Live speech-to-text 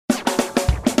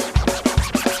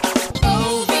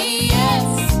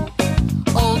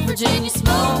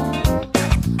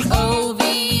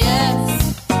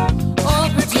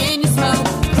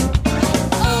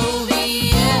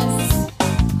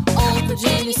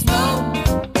smoke.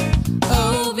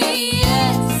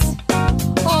 OVS,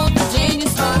 Old Virginia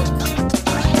smoke.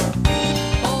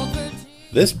 Old Virginia.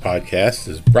 This podcast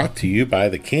is brought to you by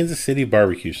the Kansas City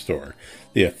Barbecue Store,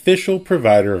 the official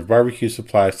provider of barbecue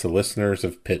supplies to listeners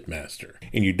of Pitmaster.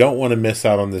 And you don't want to miss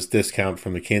out on this discount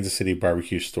from the Kansas City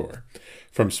Barbecue Store.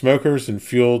 From smokers and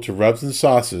fuel to rubs and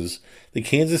sauces, the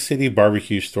Kansas City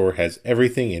Barbecue Store has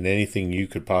everything and anything you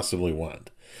could possibly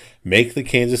want. Make the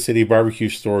Kansas City Barbecue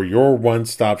Store your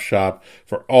one-stop shop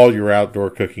for all your outdoor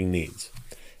cooking needs.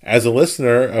 As a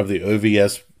listener of the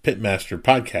OVS Pitmaster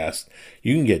podcast,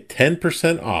 you can get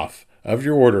 10% off of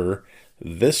your order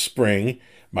this spring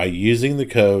by using the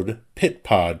code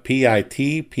PITPOD,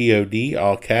 P-I-T-P-O-D,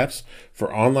 all caps,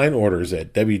 for online orders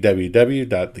at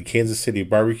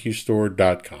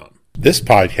www.thekansascitybarbecuestore.com. This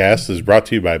podcast is brought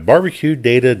to you by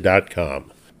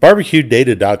BarbecueData.com.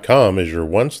 BarbecueData.com is your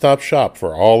one-stop shop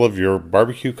for all of your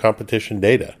barbecue competition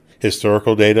data.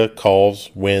 Historical data,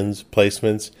 calls, wins,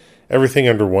 placements, everything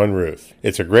under one roof.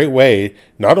 It's a great way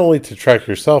not only to track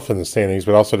yourself in the standings,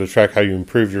 but also to track how you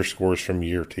improve your scores from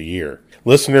year to year.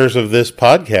 Listeners of this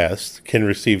podcast can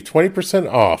receive 20%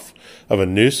 off of a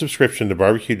new subscription to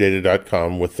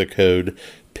BarbecueData.com with the code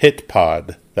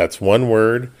PITPOD. That's one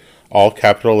word, all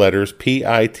capital letters,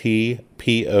 P-I-T-P-O-D,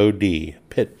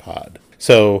 PITPOD.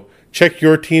 So check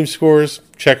your team scores,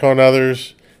 check on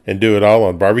others, and do it all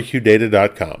on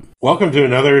BarbecueData.com. Welcome to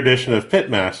another edition of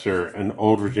Pitmaster, an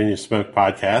Old Virginia Smoke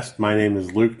podcast. My name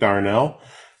is Luke Darnell,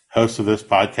 host of this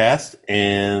podcast,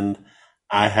 and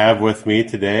I have with me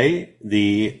today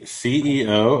the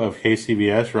CEO of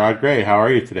KCBS, Rod Gray. How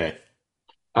are you today?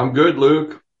 I'm good,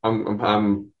 Luke.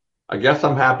 I guess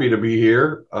I'm happy to be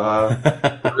here.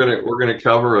 We're gonna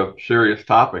cover a serious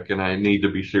topic, and I need to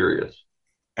be serious.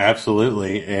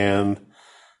 Absolutely. And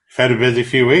you've had a busy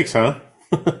few weeks, huh?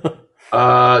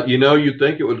 You'd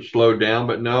think it would slow down,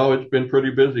 but no, it's been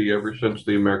pretty busy ever since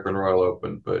the American Royal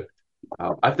Open. But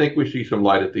I think we see some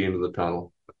light at the end of the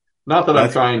tunnel. Not that I'm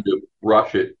trying to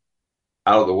rush it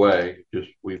out of the way. Just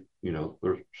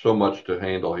there's so much to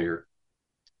handle here.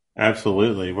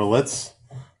 Absolutely. Well, let's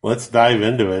dive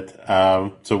into it.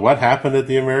 So what happened at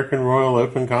the American Royal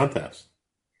Open contest?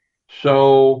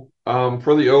 So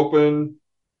for the Open,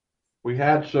 we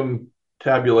had some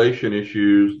tabulation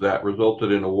issues that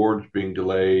resulted in awards being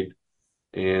delayed,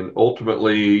 and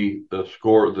ultimately the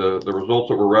results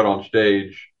that were read on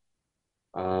stage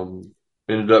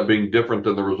ended up being different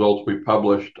than the results we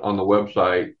published on the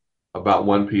website about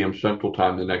 1 p.m. Central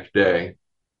Time the next day,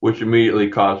 which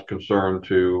immediately caused concern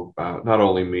to not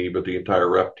only me, but the entire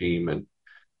ref team. And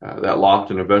that launched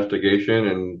an investigation,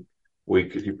 and we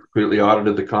completely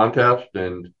audited the contest.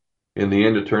 And in the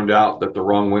end, it turned out that the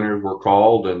wrong winners were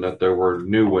called and that there were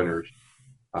new winners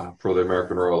for the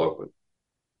American Royal Open.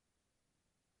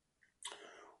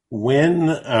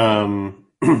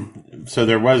 So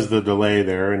there was the delay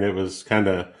there, and it was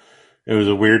a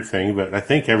weird thing, but I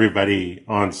think everybody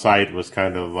on site was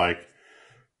kind of like,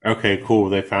 okay, cool,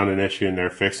 they found an issue and they're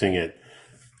fixing it.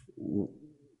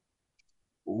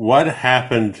 What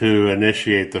happened to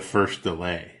initiate the first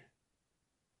delay?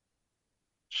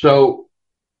 So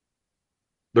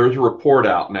there's a report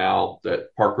out now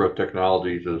that Park Road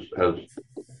Technologies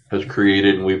has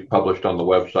created, and we've published on the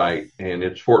website, and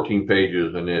it's 14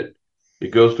 pages, and it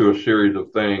goes through a series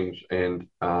of things. And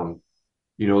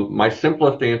my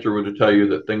simplest answer would to tell you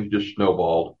that things just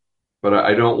snowballed, but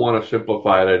I don't want to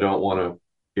simplify it. I don't want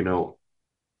to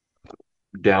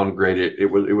downgrade it. It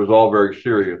was all very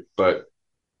serious, but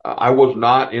I was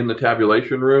not in the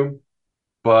tabulation room,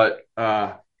 but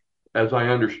as I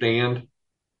understand,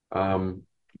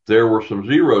 there were some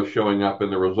zeros showing up in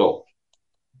the results.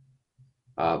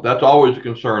 That's always a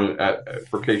concern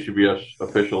for KCBS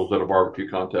officials at a barbecue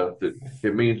contest.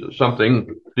 It means that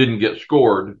something didn't get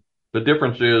scored. The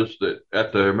difference is that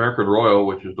at the American Royal,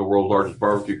 which is the world's largest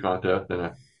barbecue contest and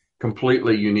a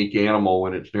completely unique animal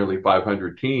when it's nearly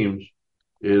 500 teams,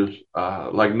 is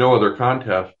like no other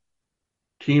contest.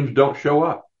 Teams don't show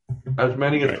up. As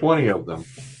many as 20 of them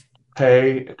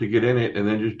pay to get in it and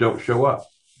then just don't show up.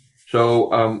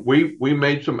 So we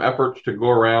made some efforts to go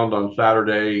around on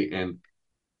Saturday and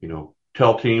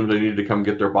tell teams they needed to come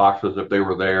get their boxes if they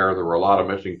were there. There were a lot of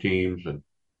missing teams,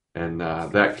 and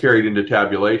that carried into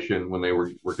tabulation when they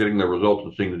were getting their results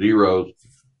and seeing the zeros.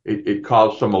 It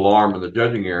caused some alarm in the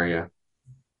judging area,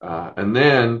 and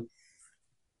then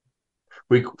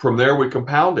from there we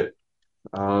compounded.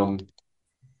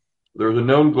 There's a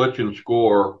known glitch in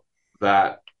score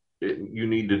that you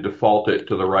need to default it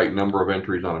to the right number of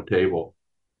entries on a table.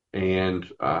 And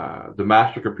the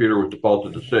master computer was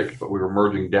defaulted to 6, but we were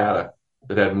merging data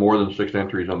that had more than 6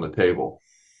 entries on the table.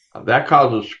 That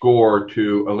causes score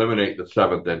to eliminate the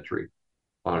seventh entry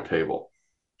on a table.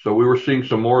 So we were seeing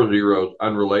some more zeros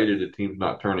unrelated to teams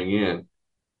not turning in.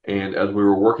 And as we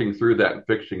were working through that and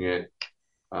fixing it,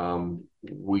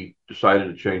 we decided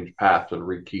to change paths and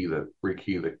rekey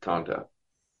the contest,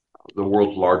 the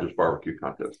world's largest barbecue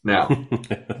contest. Now,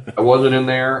 I wasn't in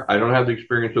there. I don't have the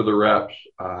experience of the reps.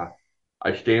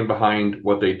 I stand behind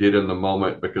what they did in the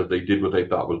moment because they did what they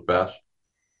thought was best.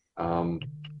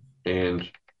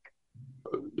 And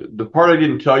the part I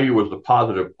didn't tell you was the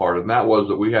positive part, and that was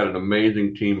that we had an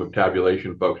amazing team of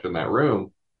tabulation folks in that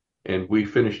room, and we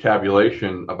finished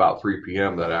tabulation about 3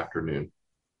 p.m. that afternoon,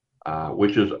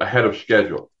 which is ahead of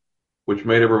schedule, which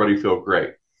made everybody feel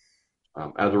great.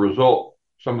 As a result,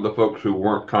 some of the folks who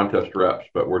weren't contest reps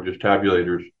but were just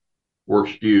tabulators were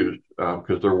excused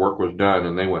because their work was done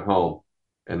and they went home.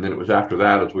 And then it was after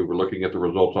that, as we were looking at the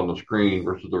results on the screen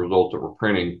versus the results that we're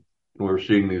printing, and we were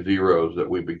seeing these zeros, that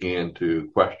we began to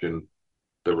question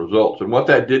the results. And what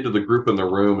that did to the group in the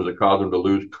room is it caused them to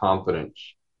lose confidence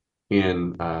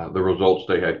in the results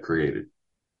they had created.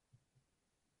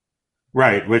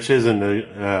 Right, which isn't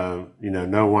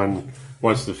no one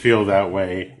wants to feel that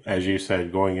way, as you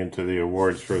said, going into the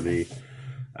awards for the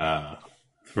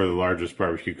largest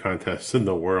barbecue contest in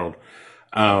the world.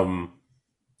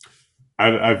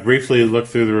 I've briefly looked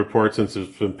through the report since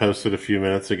it's been posted a few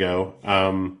minutes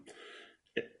ago.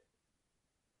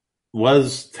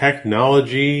 Was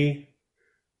technology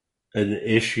an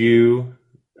issue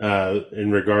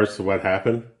in regards to what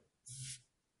happened?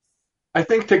 I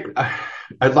think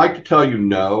I'd like to tell you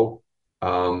no,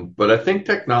 but I think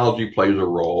technology plays a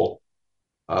role.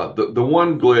 The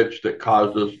one glitch that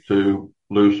caused us to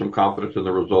lose some confidence in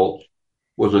the results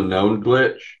was a known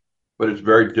glitch, but it's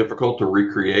very difficult to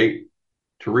recreate.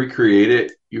 To recreate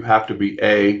it, you have to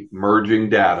be merging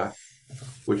data,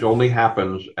 which only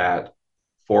happens at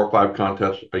 4 or 5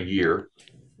 contests a year.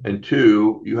 And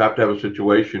 2, you have to have a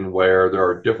situation where there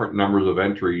are different numbers of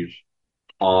entries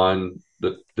on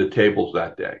the tables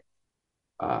that day,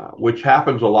 which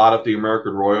happens a lot at the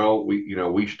American Royal.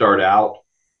 We start out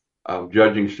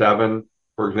judging 7,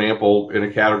 for example, in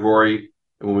a category,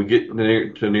 and when we get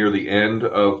near the end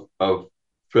of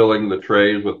filling the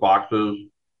trays with boxes,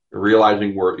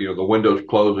 realizing the window's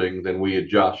closing, then we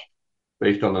adjust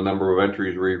based on the number of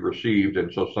entries we've received,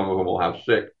 and so some of them will have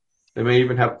 6. They may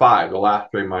even have 5. The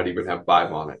last tray might even have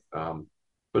 5 on it.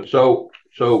 But so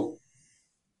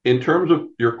in terms of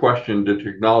your question, did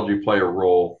technology play a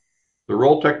role? The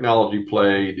role technology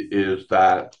played is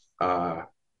that there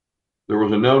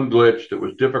was a known glitch that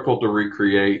was difficult to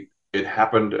recreate. It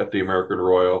happened at the American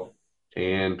Royal,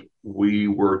 and we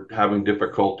were having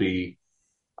difficulty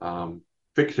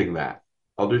fixing that.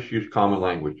 I'll just use common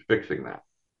language, fixing that.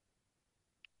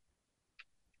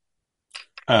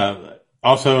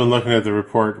 Also, in looking at the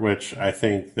report, which I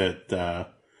think that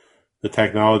the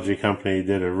technology company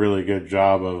did a really good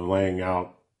job of laying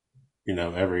out,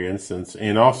 every instance,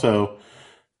 and also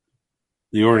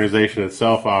the organization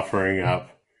itself offering up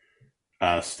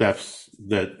steps,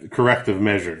 corrective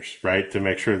measures, right, to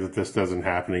make sure that this doesn't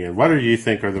happen again. What do you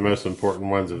think are the most important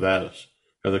ones of those,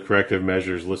 of the corrective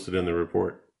measures listed in the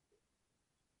report?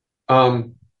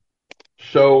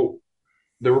 So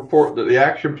the report, the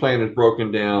action plan is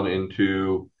broken down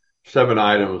into 7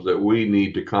 items that we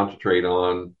need to concentrate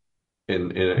on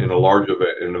in a large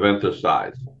event, an event this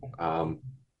size.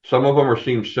 Some of them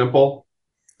seem simple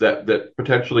that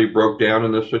potentially broke down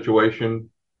in this situation.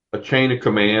 A chain of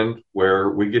command where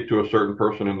we get to a certain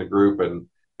person in the group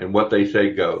and what they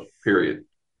say goes, period.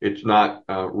 It's not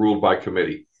ruled by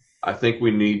committee. I think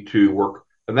we need to work,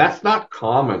 and that's not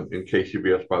common in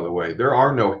KCBS, by the way. There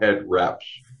are no head reps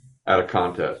at a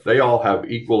contest. They all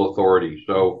have equal authority.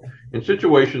 So in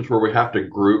situations where we have to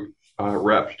group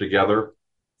reps together,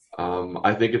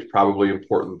 I think it's probably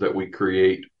important that we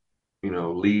create,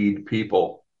 lead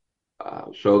people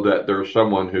so that there's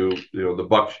someone who, the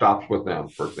buck stops with them,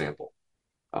 for example.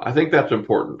 I think that's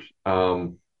important.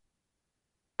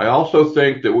 I also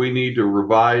think that we need to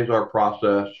revise our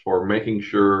process for making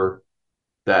sure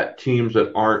that teams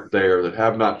that aren't there, that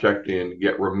have not checked in,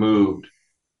 get removed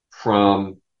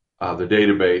from the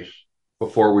database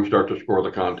before we start to score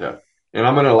the contest. And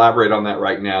I'm going to elaborate on that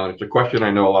right now. And it's a question I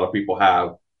know a lot of people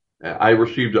have. I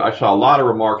saw a lot of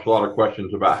remarks, a lot of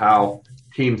questions about how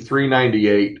Team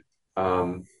 398,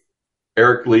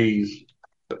 Eric Lee's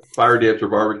Fire Dancer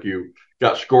Barbecue,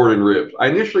 got scored in ribs. I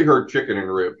initially heard chicken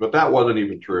and ribs, but that wasn't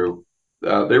even true.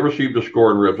 They received a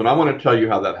score in ribs, and I want to tell you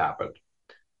how that happened.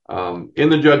 In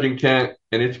the judging tent,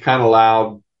 and it's kind of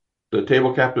loud, the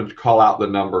table captains call out the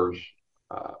numbers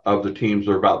of the teams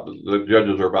the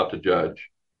judges are about to judge.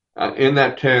 In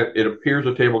that tent, it appears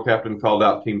a table captain called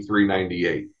out Team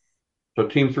 398. So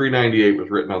Team 398 was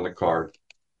written on the card.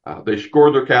 They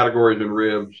scored their categories in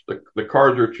ribs. The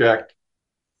cards are checked.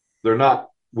 They're not.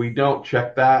 We don't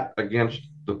check that against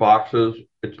the boxes.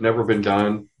 It's never been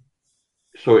done.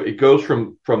 So it goes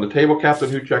from the table captain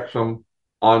who checks them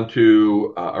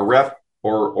onto a rep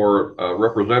or a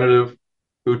representative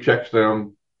who checks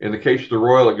them. In the case of the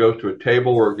Royal, it goes to a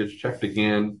table where it gets checked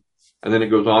again, and then it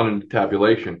goes on into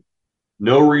tabulation.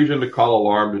 No reason to call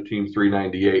alarm to Team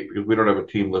 398 because we don't have a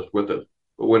team list with us.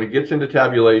 But when it gets into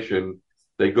tabulation,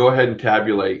 they go ahead and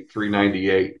tabulate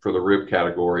 398 for the rib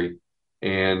category.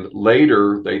 And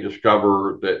later they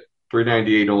discover that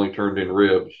 398 only turned in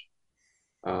ribs.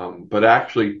 But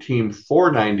actually, Team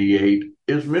 498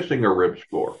 is missing a rib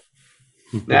score.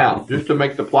 Now, just to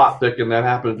make the plot thicken, that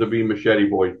happens to be Machete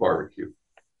Boys Barbecue.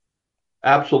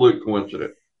 Absolute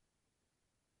coincidence.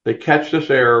 They catch this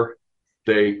error,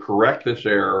 they correct this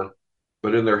error,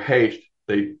 but in their haste,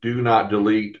 they do not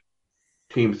delete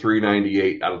Team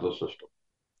 398 out of the system.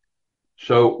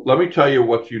 So let me tell you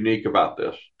what's unique about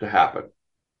this to happen.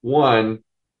 One,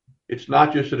 it's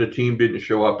not just that a team didn't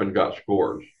show up and got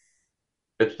scores.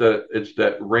 It's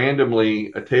that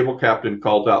randomly a table captain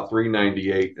calls out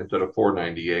 398 instead of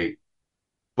 498.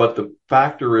 But the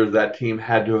factor is that team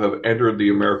had to have entered the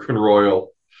American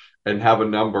Royal and have a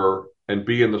number and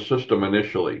be in the system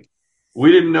initially.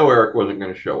 We didn't know Eric wasn't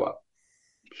going to show up.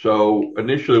 So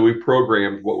initially we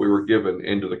programmed what we were given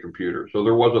into the computer. So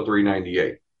there was a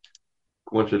 398.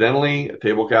 Coincidentally, a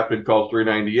table captain calls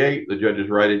 398. The judges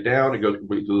write it down. It goes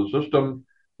completely through the system.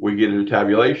 We get into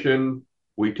tabulation.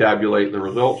 We tabulate the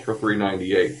results for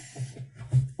 398,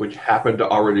 which happened to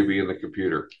already be in the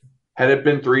computer. Had it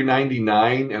been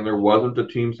 399 and there wasn't a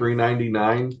team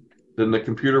 399, then the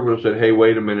computer would have said, "Hey,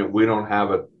 wait a minute, we don't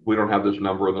have this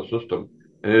number in the system,"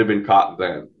 and it had been caught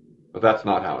then. But that's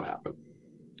not how it happened.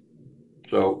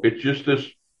 So it's just this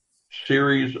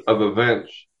series of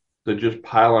events that just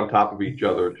pile on top of each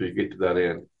other until you get to that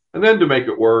end. And then to make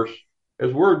it worse,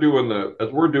 as we're doing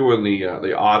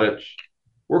the audits,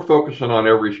 we're focusing on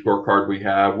every scorecard we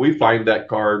have. We find that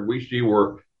card, we see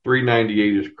where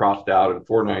 398 is crossed out and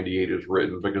 498 is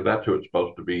written because that's who it's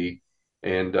supposed to be.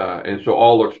 And so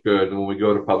all looks good. And when we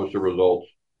go to publish the results,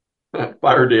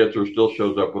 Fire Dancer still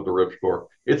shows up with the rib score.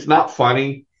 It's not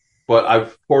funny, but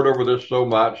I've poured over this so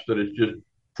much that it's just,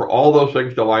 for all those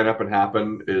things to line up and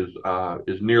happen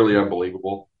is nearly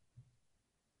unbelievable.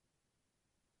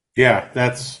 Yeah,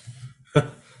 that's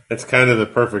that's kind of the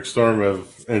perfect storm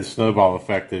of and snowball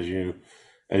effect as you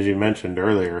mentioned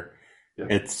earlier. Yeah.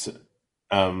 It's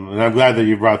and I'm glad that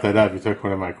you brought that up. You took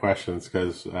one of my questions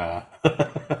because Yeah,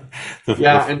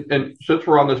 and since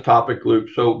we're on this topic, Luke,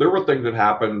 so there were things that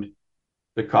happened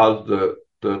that caused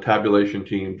the tabulation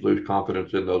teams lose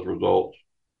confidence in those results.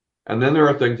 And then there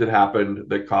are things that happened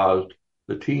that caused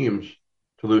the teams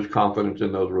to lose confidence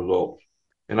in those results.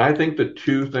 And I think the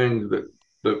two things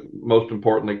that most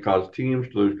importantly caused teams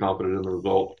to lose confidence in the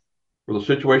results were the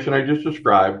situation I just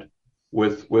described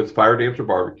with Fire Dancer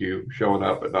Barbecue showing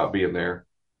up and not being there.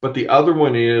 But the other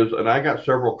one is, and I got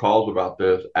several calls about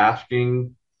this,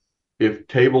 asking if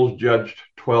tables judged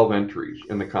 12 entries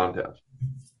in the contest.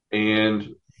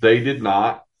 And they did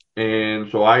not.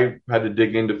 And so I had to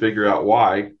dig in to figure out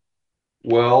why.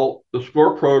 Well, the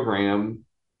score program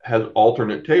has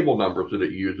alternate table numbers that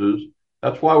it uses.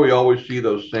 That's why we always see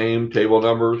those same table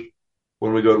numbers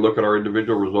when we go to look at our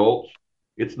individual results.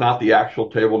 It's not the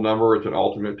actual table number, it's an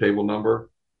alternate table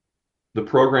number. The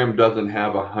program doesn't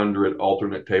have 100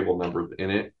 alternate table numbers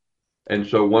in it. And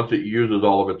so once it uses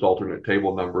all of its alternate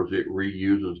table numbers, it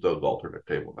reuses those alternate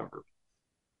table numbers.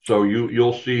 So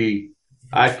you'll see,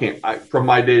 from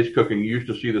my days cooking, you used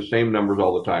to see the same numbers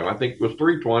all the time. I think it was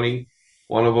 320,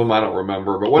 one of them, I don't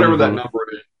remember, but whatever that number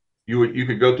is, you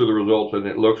could go through the results and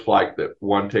it looks like that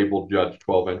one table judged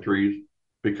 12 entries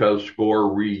because score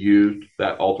reused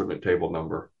that alternate table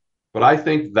number. But I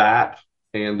think that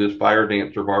and this Fire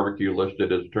Dancer Barbecue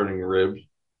listed as turning ribs,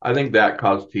 I think that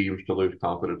caused teams to lose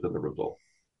confidence in the result.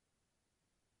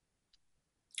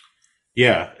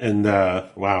 Yeah, and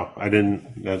wow, I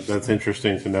didn't. That's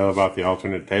interesting to know about the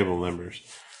alternate table numbers.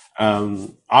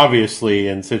 Obviously,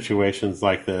 in situations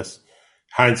like this,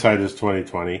 hindsight is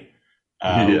 2020.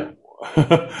 Yeah.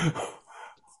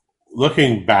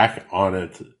 Looking back on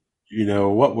it,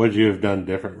 what would you have done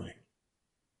differently?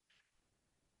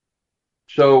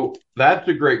 So that's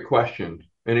a great question,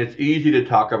 and it's easy to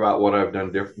talk about what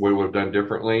what we've done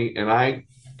differently. And I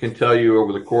can tell you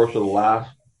over the course of the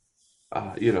last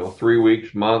 3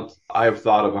 weeks, month, I have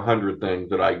thought of 100 things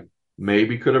that I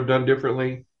maybe could have done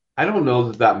differently. I don't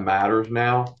know that matters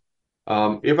now.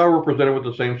 If I were presented with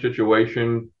the same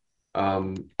situation,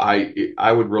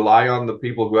 I would rely on the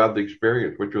people who have the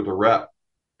experience, which are the rep,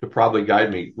 to probably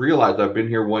guide me. Realize I've been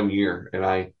here 1 year and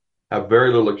I have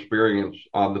very little experience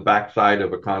on the backside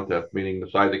of a contest, meaning the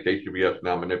side that KCBS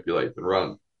now manipulates and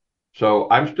runs. So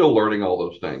I'm still learning all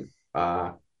those things.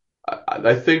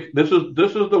 I think this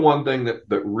is the one thing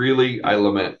that really I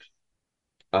lament.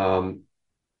 Um,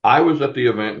 I was at the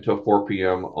event until 4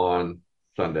 p.m. on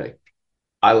Sunday.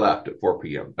 I left at 4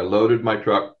 p.m. I loaded my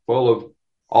truck full of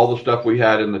all the stuff we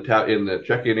had in the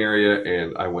check-in area,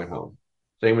 and I went home,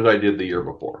 same as I did the year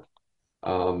before.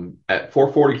 At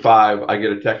 4:45, I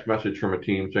get a text message from a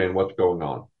team saying, "What's going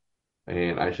on?"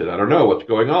 And I said, "I don't know what's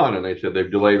going on." And they said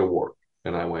they've delayed award.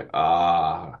 And I went,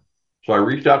 ah. So I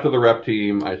reached out to the rep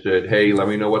team. I said, "Hey, let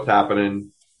me know what's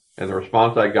happening." And the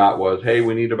response I got was, "Hey,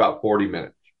 we need about 40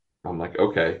 minutes." I'm like,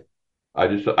 okay. I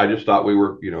just thought we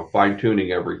were, fine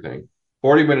tuning everything.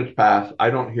 40 minutes pass. I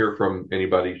don't hear from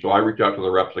anybody. So I reach out to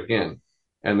the reps again.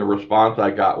 And the response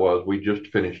I got was, "We just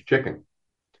finished chicken."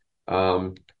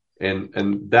 Um,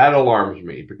 and that alarms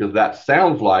me because that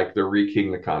sounds like they're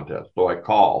rekeying the contest. So I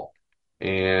call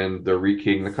and they're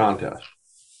rekeying the contest.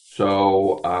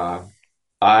 So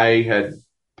I had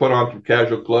put on some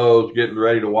casual clothes, getting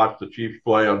ready to watch the Chiefs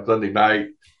play on Sunday night,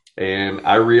 and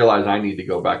I realize I need to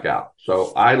go back out.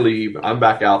 So I leave. I'm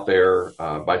back out there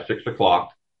by 6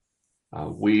 o'clock.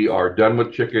 We are done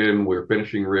with chicken. We're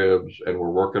finishing ribs, and we're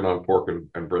working on pork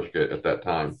and brisket at that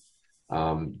time.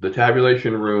 The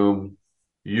tabulation room,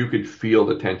 you could feel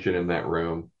the tension in that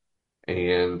room,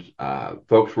 and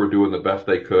folks were doing the best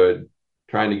they could,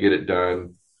 trying to get it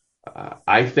done.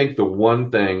 I think the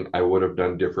one thing I would have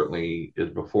done differently is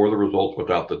before the results went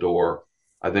out the door,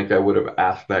 I think I would have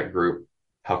asked that group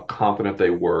how confident they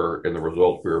were in the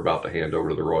results we were about to hand over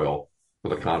to the Royal for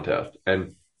the contest.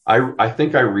 And I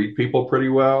think I read people pretty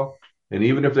well. And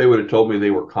even if they would have told me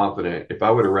they were confident, if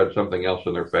I would have read something else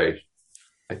in their face,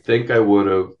 I think I would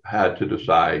have had to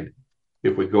decide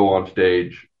if we go on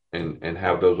stage and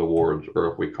have those awards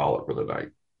or if we call it for the night.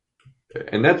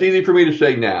 And that's easy for me to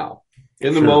say now.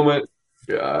 In the Sure. moment,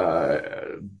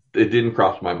 it didn't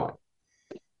cross my mind.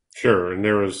 Sure. And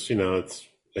there was, it's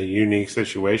a unique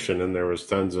situation, and there was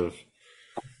tons of,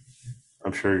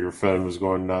 I'm sure your phone was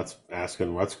going nuts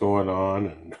asking what's going on,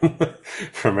 and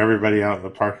from everybody out in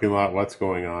the parking lot, what's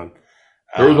going on.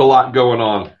 There was a lot going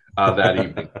on that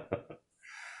evening.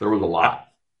 There was a lot.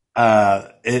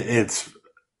 It's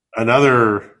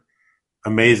another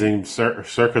amazing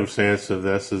circumstance of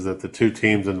this is that the two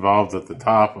teams involved at the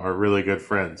top are really good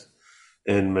friends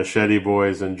in Machete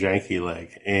Boys and Janky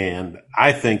Leg. And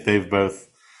I think they've both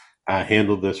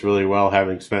handled this really well,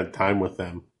 having spent time with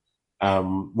them.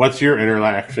 What's your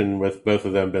interaction with both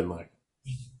of them been like?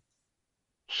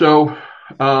 So,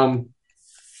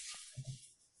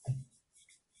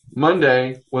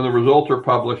 Monday, when the results are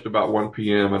published about 1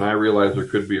 p.m. and I realize there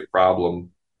could be a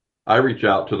problem, I reach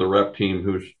out to the rep team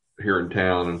who's here in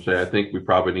town and say, I think we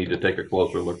probably need to take a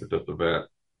closer look at this event.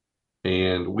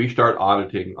 And we start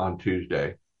auditing on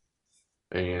Tuesday.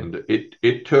 And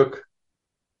it took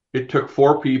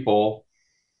 4 people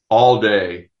all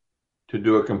day to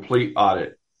do a complete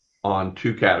audit on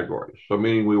 2 categories. So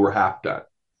meaning we were half done.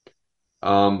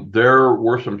 There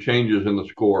were some changes in the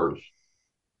scores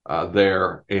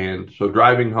there. And so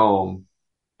driving home,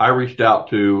 I reached out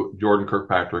to Jordan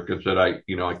Kirkpatrick and said, I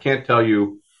can't tell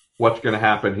you what's going to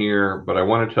happen here, but I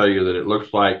want to tell you that it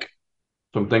looks like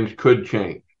some things could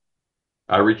change.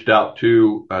 I reached out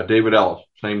to David Ellis,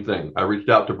 same thing. I reached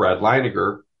out to Brad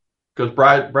Leiniger because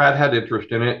Brad had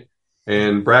interest in it,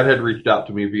 and Brad had reached out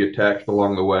to me via text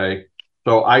along the way.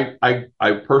 So I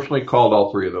personally called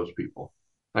all 3 of those people.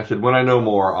 I said, when I know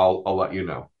more, I'll let you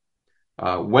know.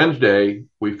 Wednesday,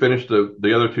 we finished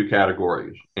the other 2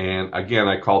 categories. And again,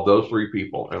 I called those 3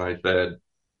 people and I said,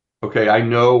 okay, I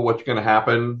know what's going to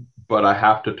happen, but I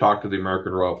have to talk to the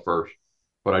American Royal first.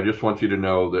 But I just want you to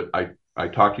know that I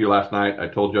talked to you last night. I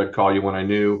told you I'd call you when I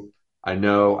knew. I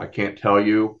know I can't tell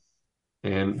you.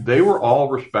 And they were all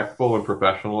respectful and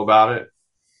professional about it.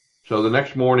 So the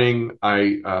next morning,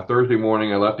 Thursday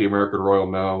morning, I let the American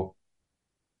Royal know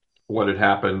what had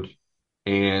happened.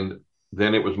 And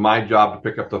then it was my job to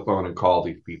pick up the phone and call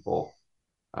these people.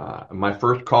 My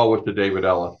first call was to David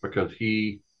Ellis because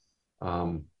he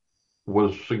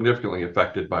was significantly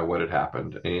affected by what had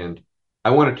happened. And I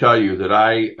want to tell you that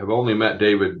I have only met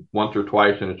David once or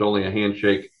twice, and it's only a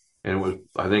handshake. And it was,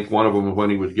 I think one of them was when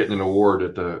he was getting an award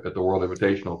at the World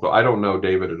Invitational. So I don't know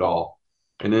David at all.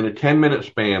 And in a 10-minute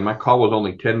span, my call was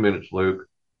only 10 minutes, Luke.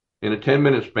 In a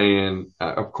 10-minute span,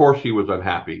 of course he was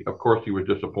unhappy. Of course he was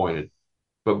disappointed.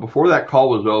 But before that call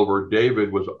was over,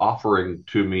 David was offering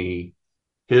to me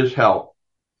his help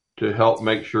to help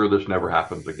make sure this never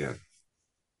happens again.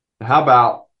 How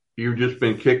about you've just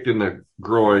been kicked in the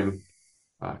groin,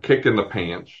 kicked in the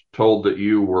pants, told that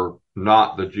you were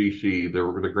not the GC,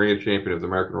 the grand champion of the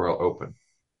American Royal Open,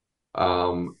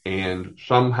 and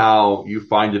somehow you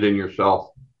find it in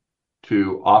yourself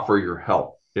to offer your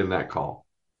help in that call.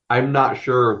 I'm not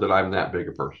sure that I'm that big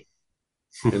a person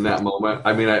in that moment.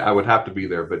 I mean, I would have to be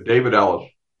there, but David Ellis,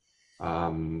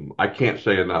 I can't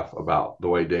say enough about the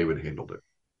way David handled it.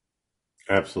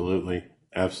 Absolutely.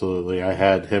 Absolutely. I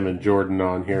had him and Jordan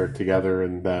on here together,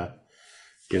 and,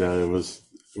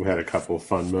 we had a couple of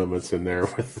fun moments in there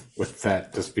with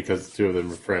that, just because the two of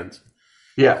them are friends.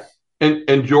 Yeah.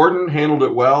 And Jordan handled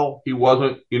it well. He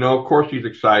wasn't, of course he's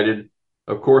excited.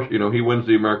 Of course, he wins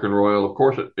the American Royal. Of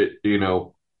course, it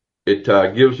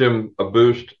gives him a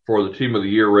boost for the Team of the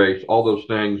Year race, all those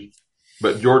things.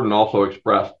 But Jordan also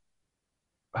expressed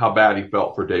how bad he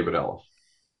felt for David Ellis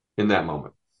in that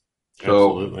moment.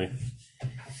 So, Absolutely.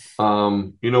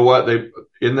 you know what?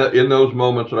 In those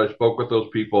moments that I spoke with those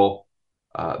people,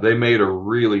 they made a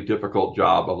really difficult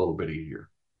job a little bit easier.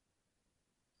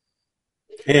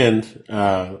 And,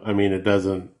 it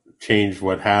doesn't change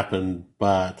what happened,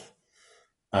 but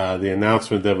the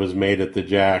announcement that was made at the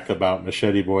Jack about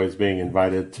Machete Boys being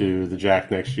invited to the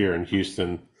Jack next year in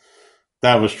Houston,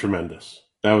 that was tremendous.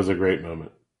 That was a great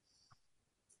moment.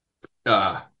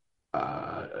 Uh,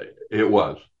 it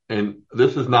was. And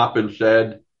this has not been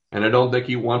said, and I don't think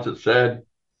he wants it said,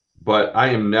 but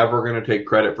I am never going to take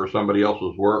credit for somebody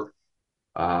else's work.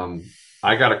 I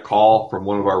got a call from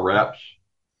one of our reps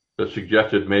that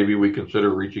suggested maybe we consider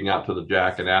reaching out to the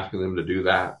Jack and asking them to do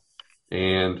that.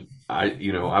 And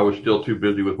I was still too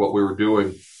busy with what we were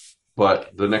doing.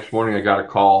 But the next morning I got a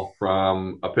call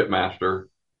from a pitmaster,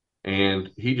 and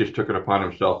he just took it upon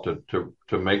himself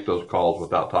to make those calls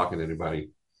without talking to anybody.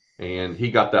 And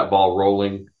he got that ball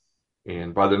rolling.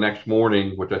 And by the next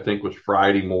morning, which I think was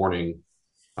Friday morning,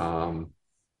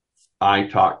 I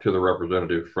talked to the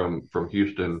representative from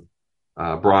Houston,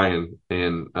 Brian,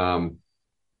 and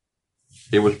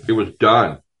it was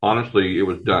done. Honestly, it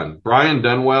was done. Brian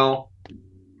Dunwell,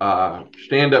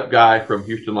 stand-up guy from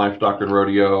Houston Livestock and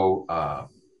Rodeo,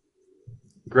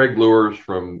 Greg Lewis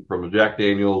from Jack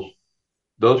Daniels.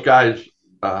 Those guys,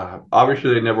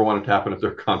 obviously, they never want it to happen at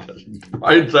their contest.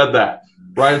 Brian said that.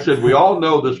 Brian said, we all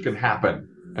know this can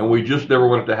happen, and we just never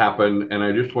want it to happen. And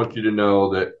I just want you to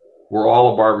know that we're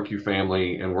all a barbecue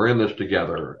family, and we're in this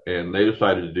together. And they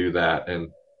decided to do that.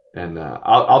 And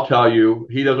I'll tell you,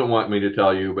 he doesn't want me to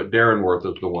tell you, but Darren Worth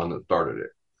is the one that started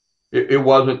it. It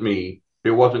wasn't me.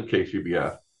 It wasn't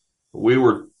KCBS. We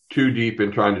were too deep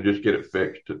in trying to just get it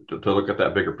fixed to look at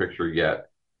that bigger picture yet.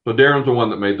 So Darren's the one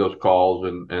that made those calls,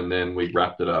 and then we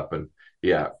wrapped it up. And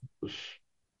yeah,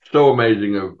 so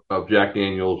amazing of Jack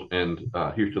Daniels and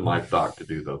Houston Livestock to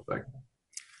do those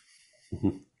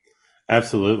things.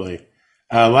 Absolutely.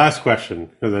 Last question,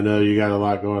 because I know you got a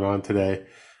lot going on today.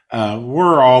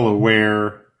 We're all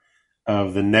aware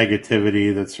of the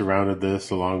negativity that surrounded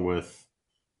this, along with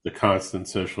the constant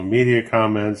social media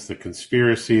comments, the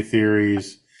conspiracy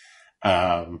theories.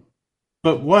 But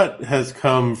what has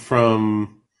come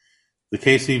from the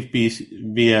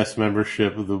KCBS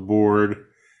membership of the board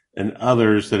and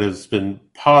others that has been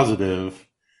positive,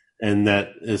 and that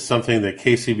is something that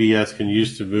KCBS can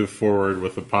use to move forward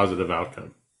with a positive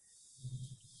outcome?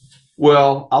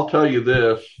 Well, I'll tell you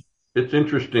this. It's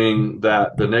interesting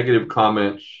that the negative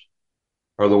comments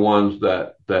are the ones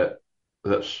that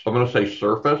I'm going to say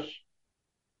surface.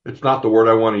 It's not the word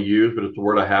I want to use, but it's the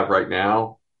word I have right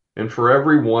now. And for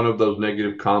every one of those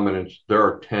negative comments, there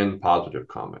are 10 positive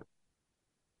comments.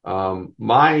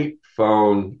 My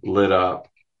phone lit up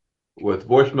with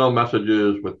voicemail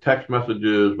messages, with text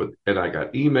messages, and I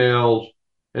got emails,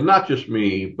 and not just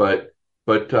me, but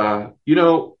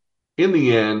in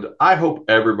the end, I hope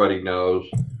everybody knows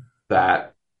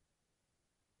that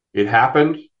it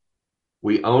happened.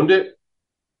 We owned it.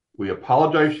 We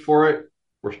apologized for it.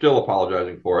 We're still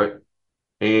apologizing for it.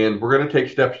 And we're going to take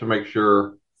steps to make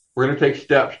sure we're going to take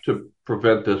steps to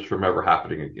prevent this from ever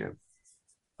happening again.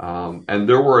 And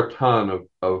there were a ton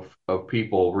of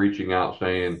people reaching out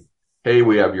saying, hey,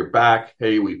 we have your back.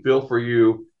 Hey, we feel for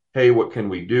you. Hey, what can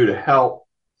we do to help?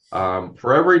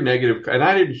 For every negative, and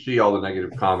I didn't see all the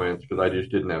negative comments because I just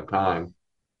didn't have time.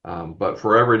 But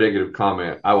for every negative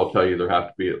comment, I will tell you there have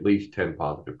to be at least 10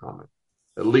 positive comments,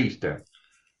 at least 10.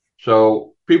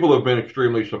 So people have been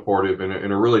extremely supportive in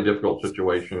a really difficult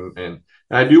situation. And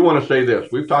I do want to say this.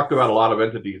 We've talked about a lot of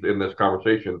entities in this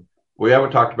conversation. We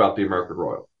haven't talked about the American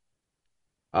Royal.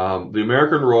 The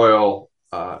American Royal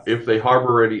if they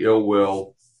harbor any ill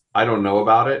will, I don't know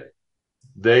about it.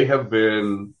 They have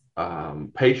been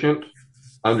patient,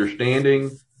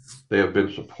 understanding. They have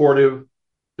been supportive.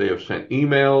 They have sent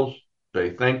emails. They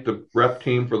thank the rep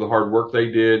team for the hard work they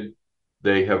did.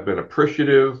 They have been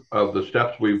appreciative of the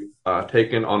steps we've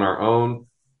taken on our own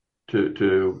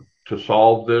to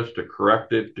solve this, to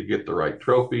correct it, to get the right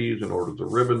trophies and order the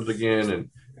ribbons again, and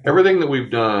everything that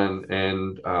we've done.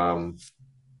 And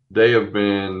they have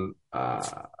been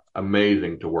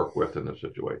amazing to work with in this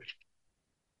situation.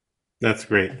 That's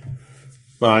great.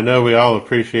 Well, I know we all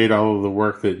appreciate all of the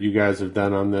work that you guys have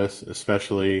done on this,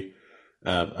 especially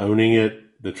owning it,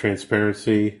 the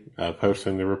transparency,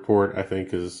 posting the report. I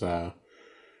think is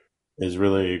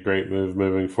really a great move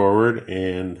moving forward,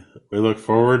 and we look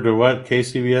forward to what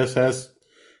KCBS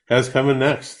has coming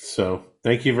next. So,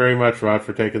 thank you very much, Rod,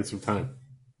 for taking some time.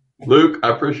 Luke, I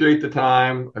appreciate the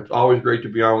time. It's always great to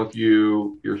be on with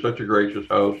you. You're such a gracious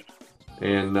host,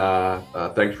 and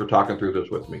thanks for talking through this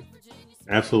with me.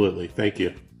 Absolutely. Thank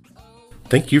you.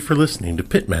 Thank you for listening to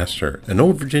Pitmaster, an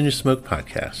Old Virginia Smoke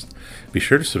podcast. Be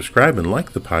sure to subscribe and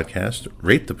like the podcast,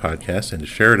 rate the podcast, and to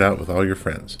share it out with all your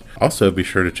friends. Also, be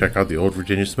sure to check out the Old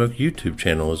Virginia Smoke YouTube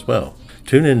channel as well.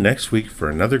 Tune in next week for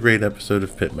another great episode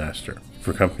of Pitmaster.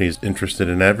 For companies interested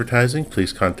in advertising,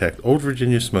 please contact Old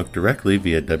Virginia Smoke directly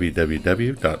via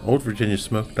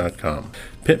www.oldvirginiasmoke.com.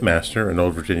 Pitmaster, an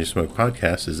Old Virginia Smoke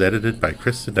podcast, is edited by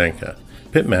Chris Sedanka.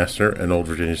 Pitmaster, an Old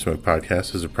Virginia Smoke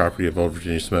podcast, is a property of Old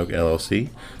Virginia Smoke, LLC.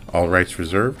 All rights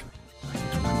reserved.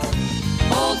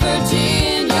 Old Virginia.